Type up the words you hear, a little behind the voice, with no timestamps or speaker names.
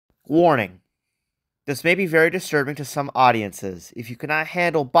Warning. This may be very disturbing to some audiences. If you cannot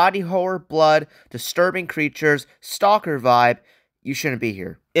handle body horror, blood, disturbing creatures, stalker vibe, you shouldn't be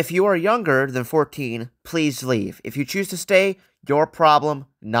here. If you are younger than 14, please leave. If you choose to stay, your problem,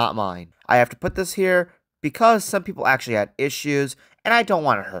 not mine. I have to put this here because some people actually had issues, and I don't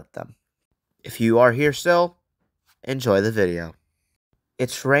want to hurt them. If you are here still, enjoy the video.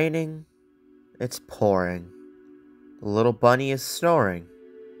 It's raining. It's pouring. The little bunny is snoring.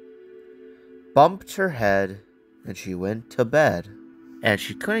 Bumped her head, and she went to bed. And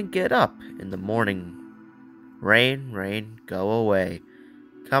she couldn't get up in the morning. Rain, rain, go away.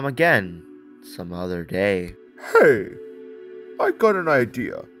 Come again some other day. Hey, I got an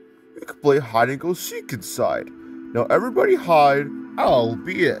idea. We could play hide and go seek inside. Now everybody hide, I'll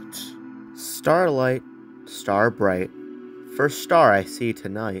be it. Starlight, star bright, first star I see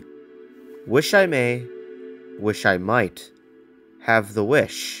tonight. Wish I may, wish I might, have the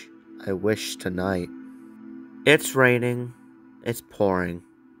wish I wish tonight. It's raining, it's pouring,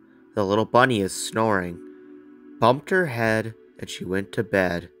 the little bunny is snoring. Bumped her head, and she went to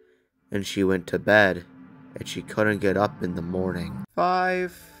bed, and she went to bed, and she couldn't get up in the morning.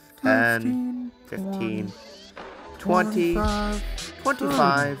 5, 10, 15, 20,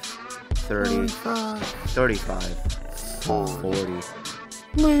 25, 30, 35, 40.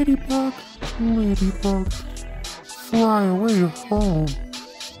 Ladybug, ladybug, fly away home.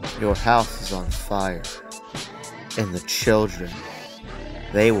 Your house is on fire, and the children,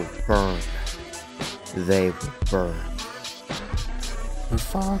 they will burn. They will burn.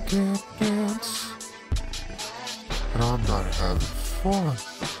 If I can't dance, and I'm not having fun,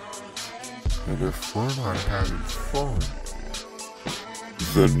 and if we're not having fun,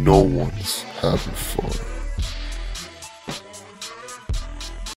 then no one's having fun.